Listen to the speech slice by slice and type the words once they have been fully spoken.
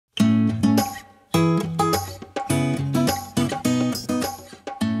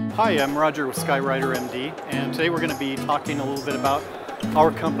Hi, I'm Roger with Skywriter MD, and today we're going to be talking a little bit about our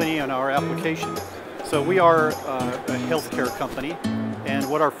company and our application. So we are a healthcare company, and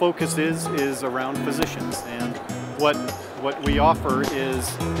what our focus is around physicians. And what we offer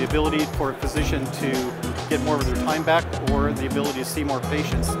is the ability for a physician to get more of their time back or the ability to see more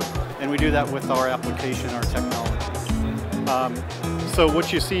patients. And we do that with our application, our technology. So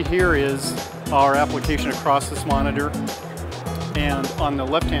what you see here is our application across this monitor. And on the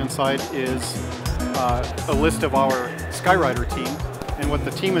left-hand side is a list of our Skywriter team. And what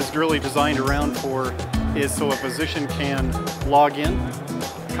the team is really designed around for is so a physician can log in,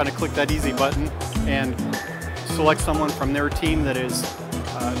 kind of click that easy button, and select someone from their team that is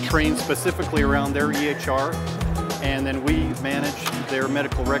trained specifically around their EHR, and then we manage their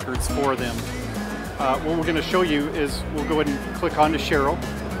medical records for them. What we're going to show you is we'll go ahead and click onto Cheryl,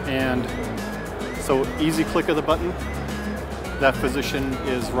 and so easy click of the button. That physician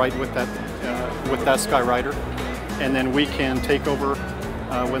is right with that Skywriter, and then we can take over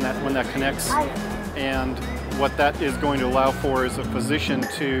when that connects. And what that is going to allow for is a physician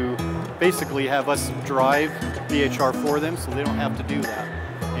to basically have us drive the EHR for them, so they don't have to do that,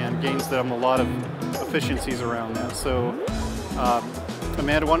 and gains them a lot of efficiencies around that. So,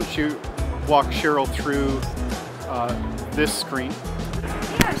 Amanda, why don't you walk Cheryl through this screen?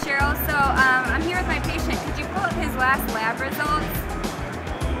 Yeah, Cheryl, so I'm here with my patient. Could you pull up his last lab results?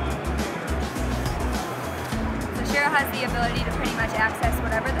 So Cheryl has the ability to pretty much access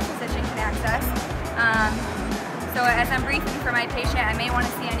whatever the physician can access. So as I'm briefing for my patient, I may want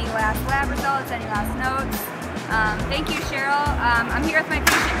to see any last lab results, any last notes. Thank you, Cheryl. I'm here with my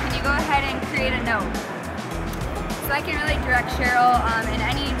patient. Can you go ahead and create a note? So I can really direct Cheryl in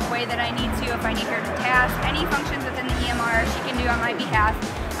any way that I need to. If I need her to task any functions within the EMR, she can do on my behalf.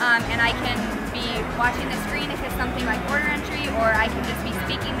 And I can be watching the screen if it's something like order entry, or I can just be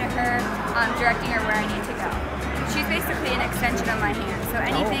speaking to her, directing her where I need to go. She's basically an extension of my hand. So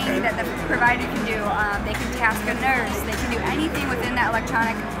anything that the provider can do, they can task a nurse, they can do anything within that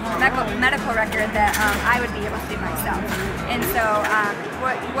electronic medical record that I would be able to do myself. And so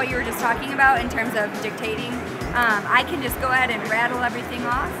what you were just talking about in terms of dictating, I can just go ahead and rattle everything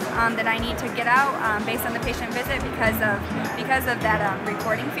off that I need to get out based on the patient visit because of that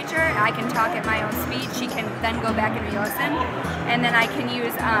recording feature. I can talk at my own speed. She can then go back and re-listen, and then I can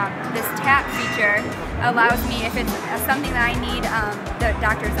use this tap feature. Allows me, if it's something that I need the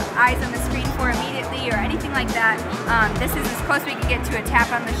doctor's eyes on the screen for immediately or anything like that, this is as close we can get to a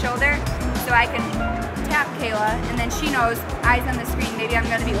tap on the shoulder, so I can tap Kayla, and then she knows, eyes on the screen, maybe I'm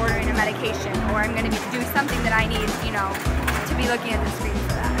going to be ordering a medication, or I'm going to be doing something that I need, you know, to be looking at the screen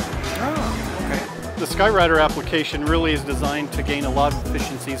for that. Oh, okay. The Skywriter application really is designed to gain a lot of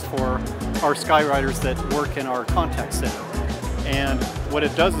efficiencies for our Skywriters that work in our contact center. And what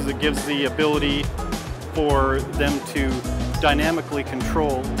it does is it gives the ability for them to dynamically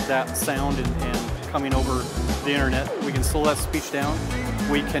control that sound and coming over the internet. We can slow that speech down.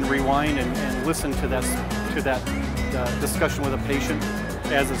 We can rewind and listen to that discussion with a patient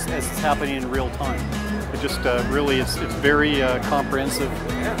as it's happening in real time. It just really it's very comprehensive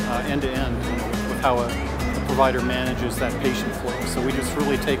end to end, with how a provider manages that patient flow. So we just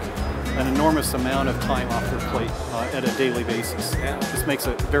really take an enormous amount of time off their plate at a daily basis. This makes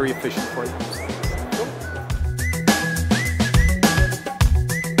it very efficient for them.